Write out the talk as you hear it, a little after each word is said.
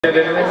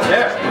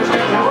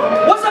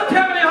Yeah. What's up,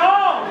 Tammany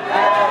Hall?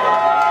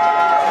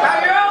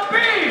 How y'all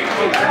be?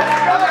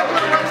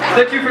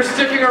 Thank you for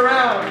sticking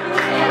around.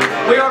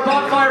 We are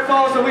Bonfire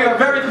Falls, and we are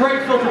very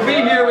grateful to be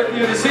here with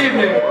you this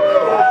evening.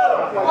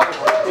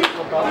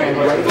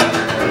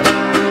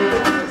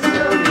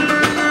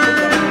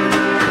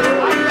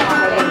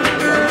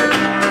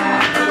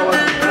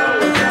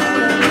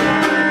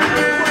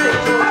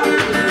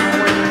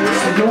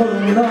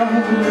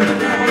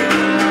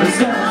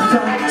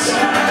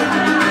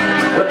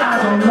 But I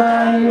don't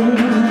mind,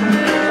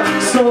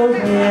 so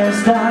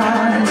there's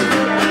that.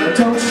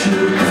 Don't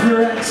you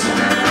fret,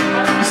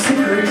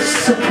 secret's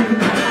second.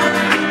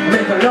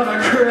 Make a lover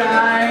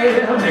cry,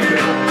 make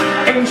an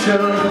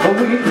angel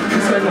weep.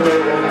 'Cause I know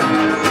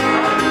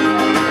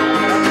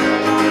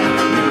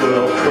you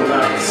will come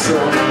out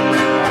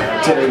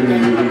someday.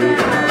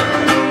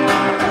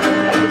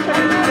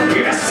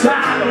 Yes, I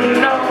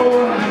know.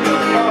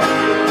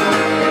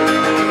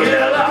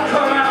 It'll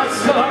come out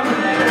someday.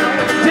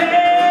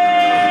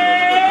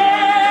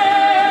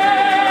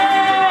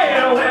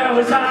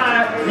 Was I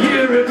a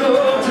year ago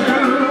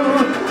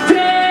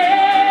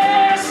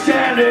today,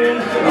 standing,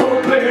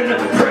 hoping,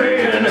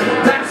 praying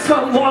that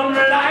someone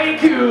like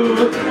you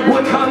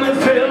would come and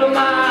fill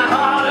my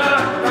heart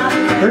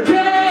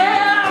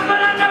again,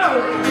 but I know.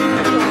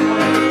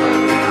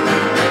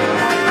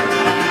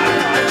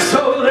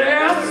 So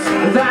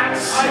there's that.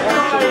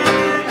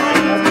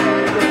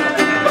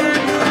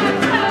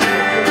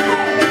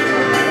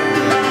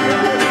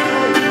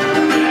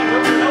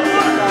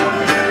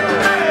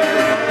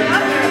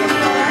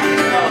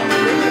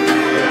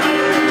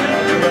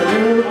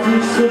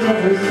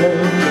 Everything.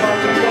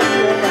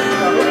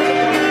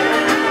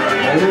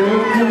 A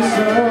little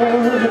piece of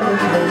everything.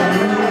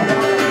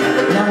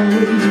 I'm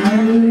with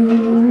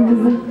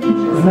you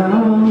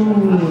now.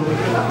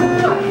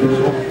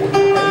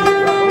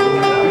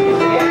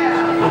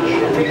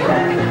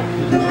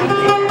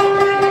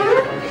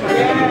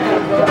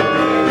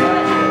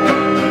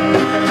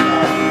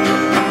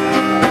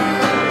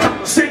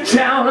 Sit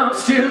down, I'm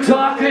still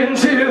talking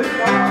to you.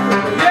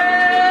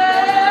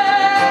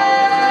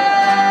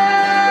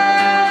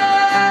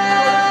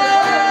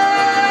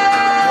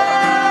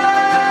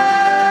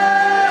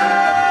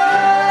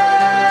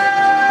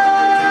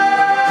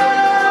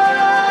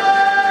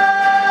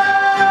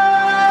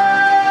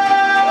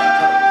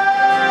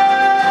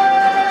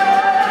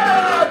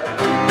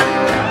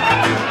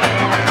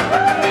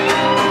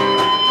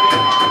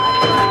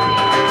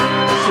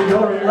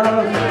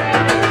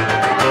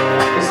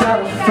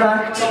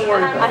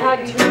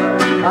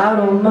 I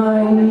don't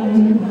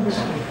mind,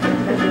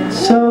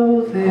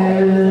 so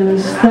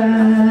there's that.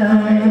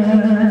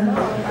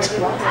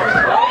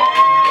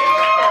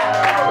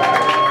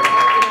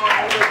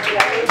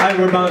 Hi,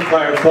 we're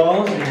Bonfire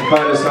Falls. You can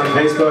find us on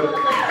Facebook.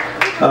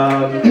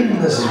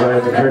 This is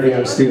Ryan McCurdy.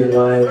 I'm Stephen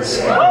Lyons.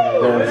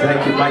 And,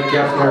 thank you, Mike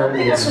Geffner,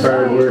 the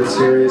Inspired Wordz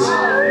series.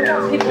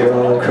 You're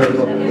all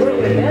incredible.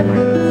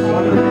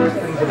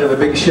 We have a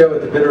big show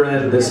at the bitter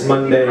end this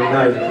Monday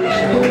night.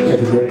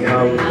 If you can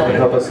come and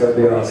help us, that'd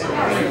be awesome.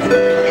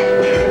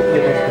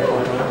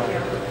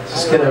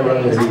 Just gonna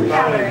run with you.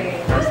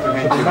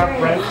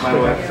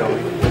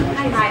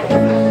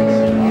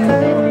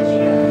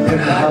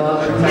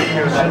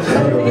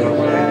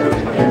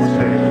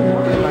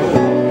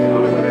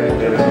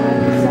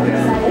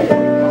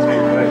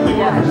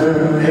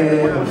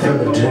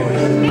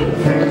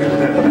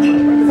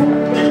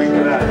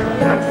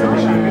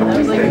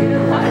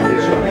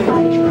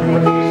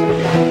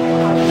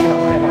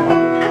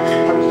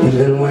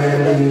 Even when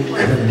you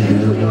could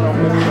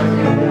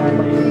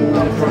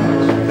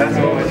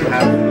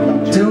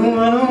don't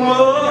wanna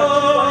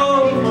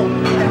walk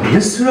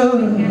this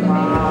road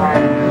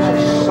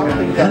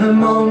at a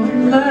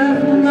moment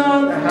left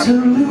not to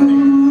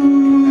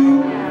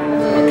lose.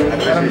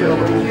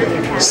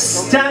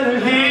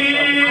 Standing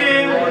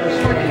here,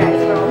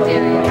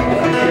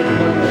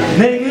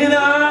 naked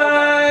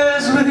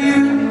eyes with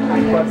you.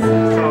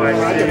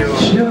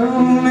 Show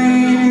me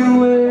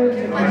where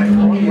you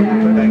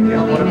are.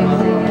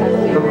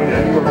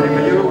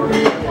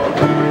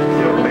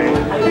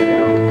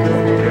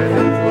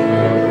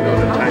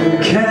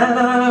 Can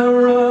I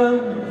run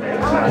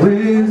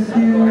with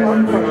you?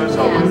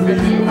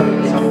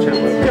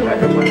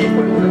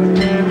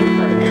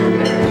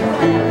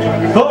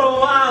 For a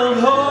wild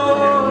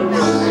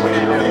horse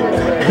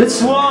that's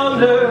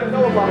wandered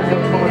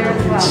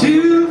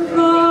too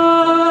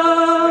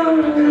far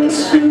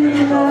to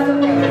love.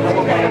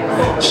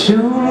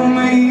 Show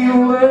me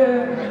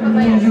where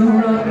you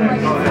run.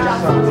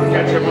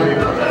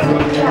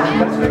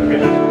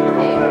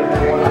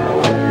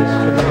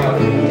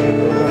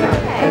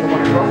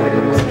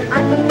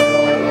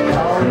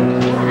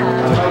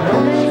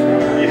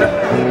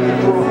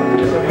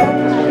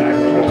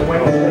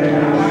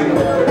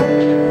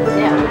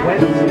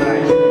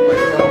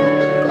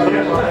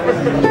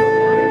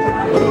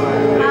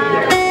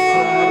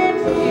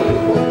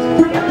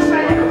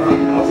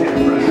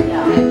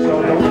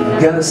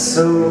 Got a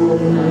soul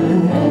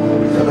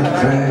for the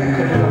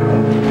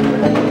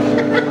prayer.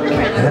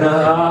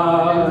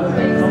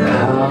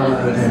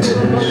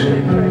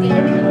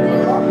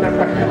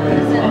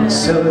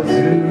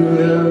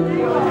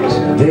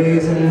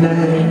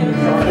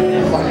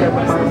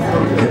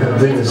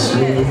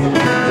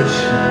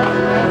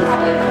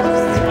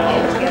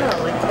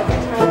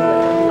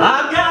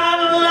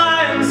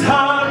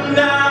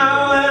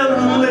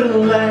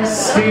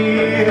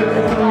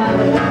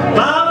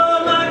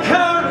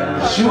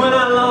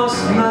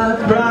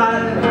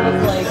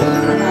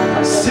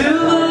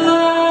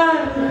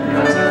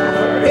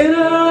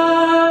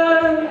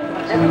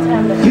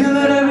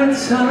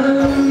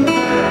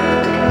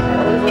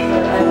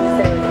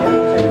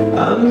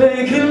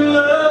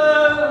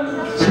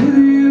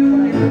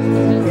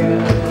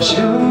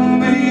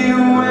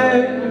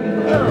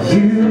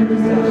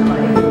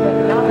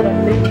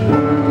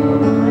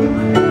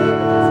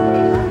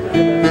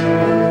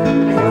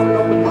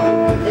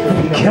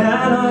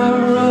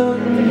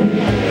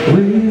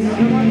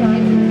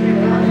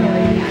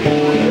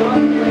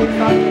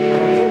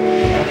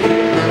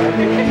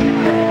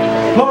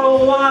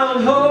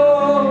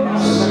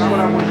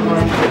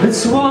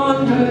 Let's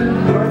wander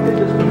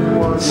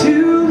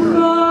too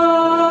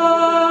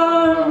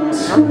far and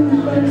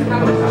sweet.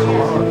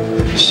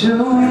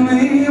 Show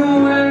me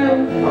where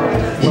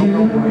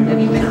you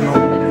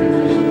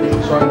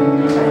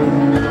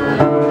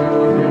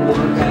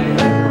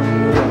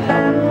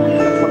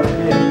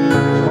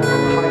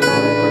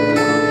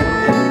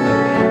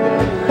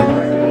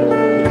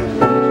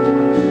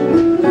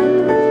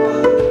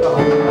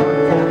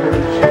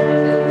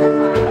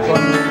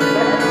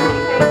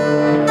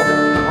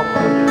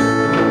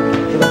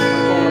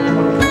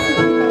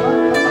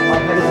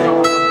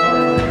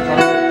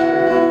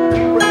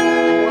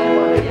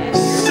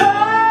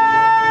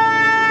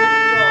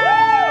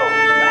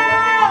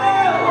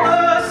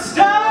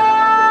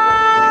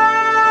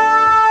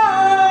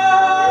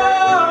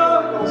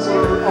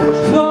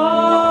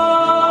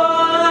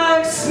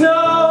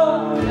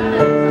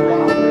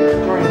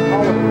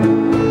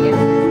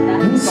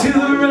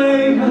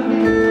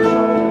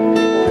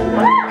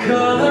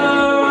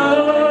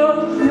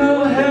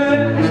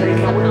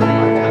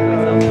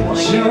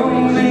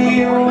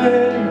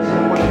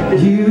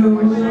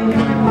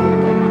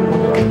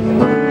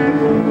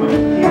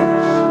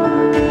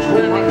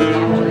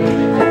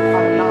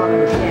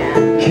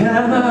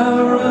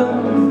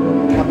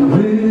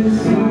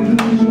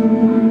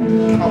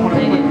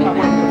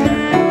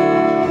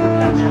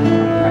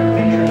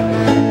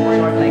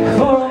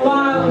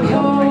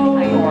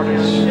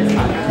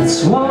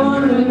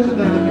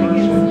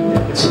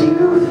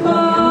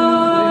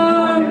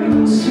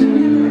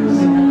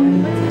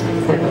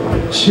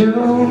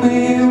show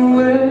me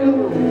where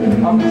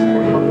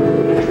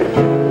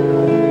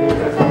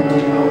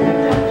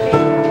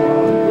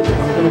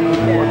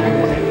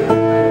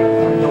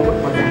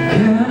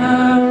can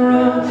I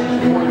run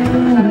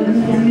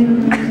with you?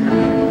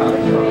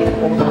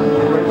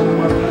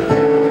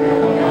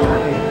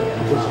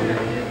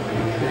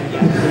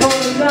 For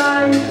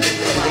life,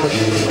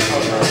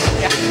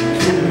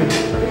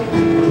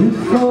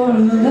 for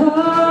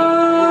life.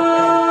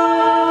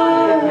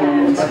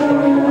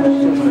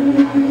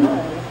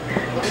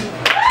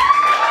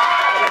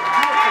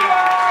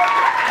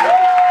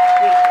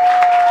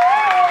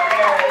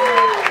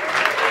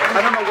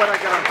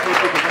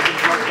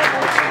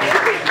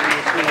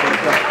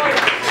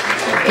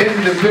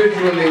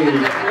 Individually,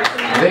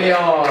 they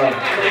are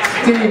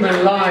Stephen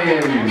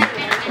Lyons,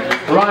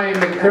 Ryan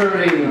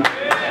McCurdy,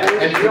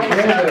 and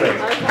together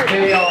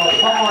they are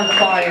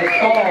Bonfire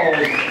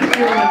Falls.